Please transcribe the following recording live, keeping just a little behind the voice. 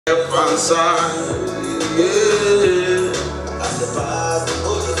Left side, yeah.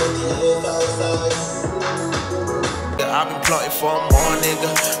 I've been plotting for more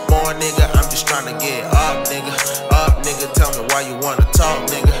nigga, I'm just trying to get up nigga, tell me why you wanna talk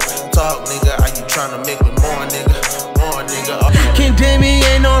nigga, are you trying to make me more nigga, King Demi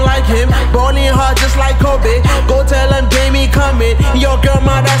ain't no like him, ballin' hard just like Kobe, go tell him Demi coming, yo girl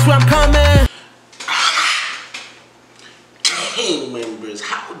ma that's where I'm coming. Gang members,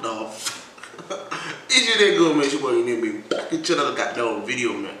 how the fuck? It's your day go man, it's your boy, you need me back into another goddamn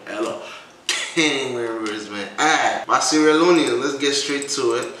video man, hello. Gang members, man. Alright, my Leone, let's get straight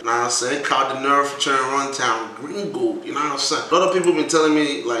to it. You know what I'm saying? KAO DENERO featuring Runtown, GREENGOLD. You know what I'm saying? A lot of people been telling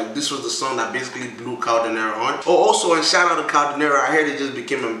me like this was the song that basically blew KAO DENERO on. Oh, also, and shout out to KAO DENERO. I heard he just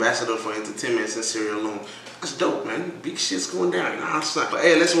became ambassador for entertainment since Leone. That's dope, man. Big shit's going down. You know what I'm saying? But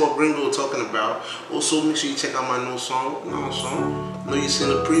hey, let's see what GREENGOLD talking about. Also, make sure you check out my new song. You know what I'm saying? I know you seen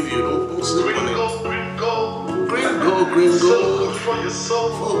the preview. Don't sleep on it. GREENGOLD, for your soul,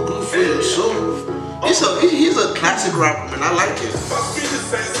 for good for your soul. He's a classic rapper, man. I like it.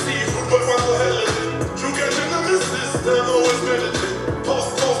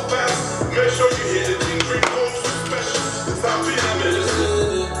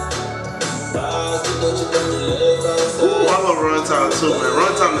 Ooh, I love Runtown too, man.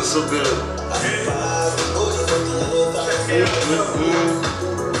 Runtown is so good.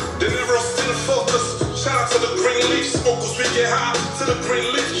 Still focused. Shout out to the green leaf smokers, we get high to the green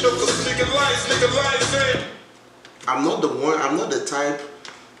leaf chokers, legalize, hey. I'm not the type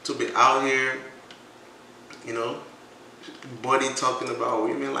to be out here, you know, buddy talking about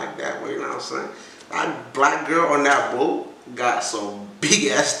women like that, you know what I'm saying? That black girl on that boat got some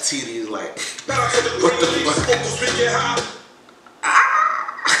big ass titties, like, what the fuck?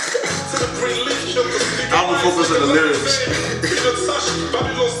 I will focus on the lyrics.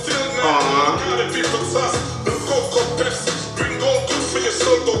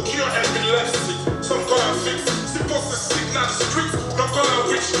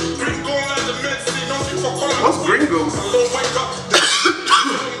 What's GREENGOLD?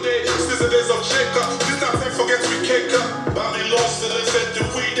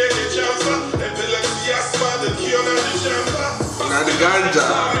 Now the ganja.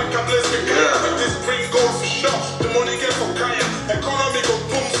 Yeah. The money get for Kaya. Economy go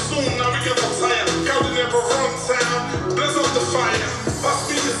boom soon. Now we get for Taya. KAO DENERO Runtown. Bless up the fire. Pass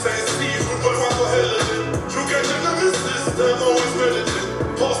me the same Steve. But what the hell is it? You get your number system. Always meditate.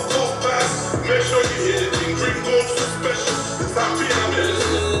 Post pass. Make sure you hit it. In GREENGOLD too special. It's happy in a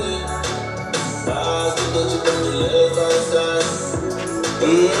medicine. Pass the touch it on the left hand side.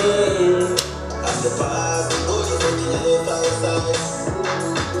 At the pass, the touch it on the left hand side.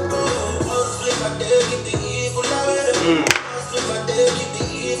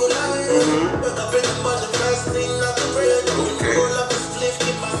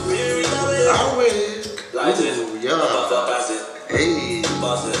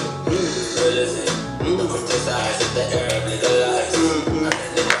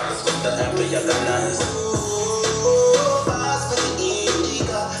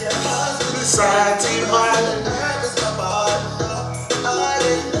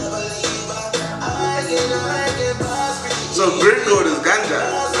 So GREENGOLD is ganja.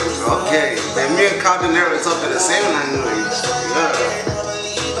 Okay, then me and KAO DENERO is talking the same language. Yeah.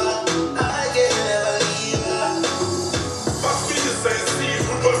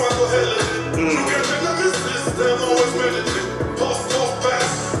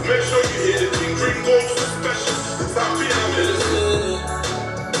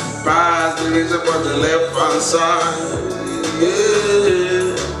 Pass the reach up on the left hand side.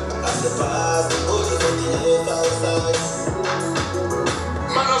 Yeah.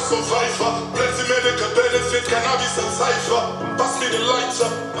 Man a survivor, plenty medical benefit, cannabis and cipher. Pass me the lighter.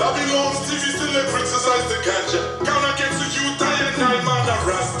 Babylon's TV still criticize the ganja. Can I get to you, tired night man a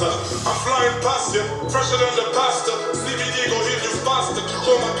rasta. I'm flying past you, fresher than the pasta. CBD go heal you faster,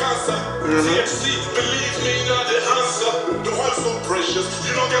 coma cancer. THC, believe me, not the answer. The oil so precious,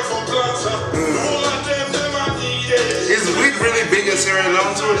 you don't get from planter. The whole of them I need it. Is weed really big in Sierra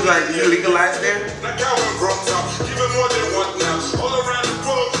Leone too? It's like you legalize there? Like KAO and Runtown, give them what they want now. All around the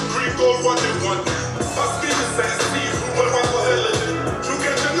world, GREENGOLD what they want now. Pass me the same Steve, but what the hell is it? You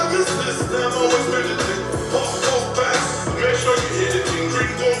get your number system, always meditate. Post pass, make sure you hit it. In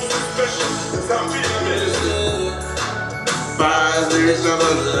GREENGOLD too special, it's happy in a medicine. Pass the reach on the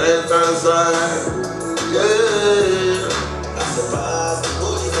left hand side. Yeah. That's the pass, the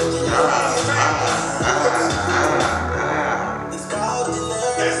booty from the left hand side. It's KAO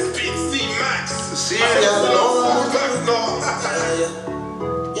DENERO. SPC Max. Serious, no.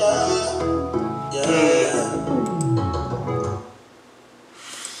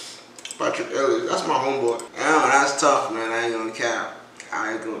 Patrick Ellis, that's my homeboy. Damn, that's tough, man. I ain't gonna cap.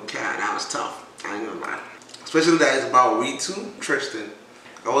 That was tough. I ain't gonna lie. Especially that it's about we too, Tristan.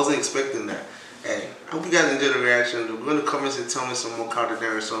 I wasn't expecting that. Hey, I hope you guys enjoyed the reaction. Go in the comments and tell me some more KAO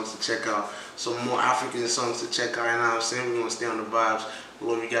DENERO songs to check out. Some more African songs to check out. You know what I'm saying? We're gonna stay on the vibes. I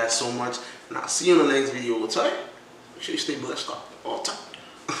love you guys so much. And I'll see you in the next video. Make sure you stay blessed all the time.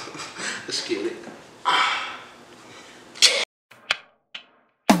 Let's get it.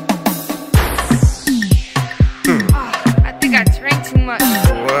 I think I drank too much. I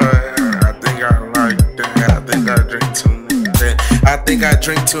think I like that. I think I drink too much. I think I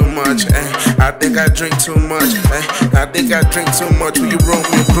drink too much. I think I drink too much. I think I drink too much. Will you roll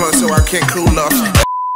me a blunt so I can't cool off?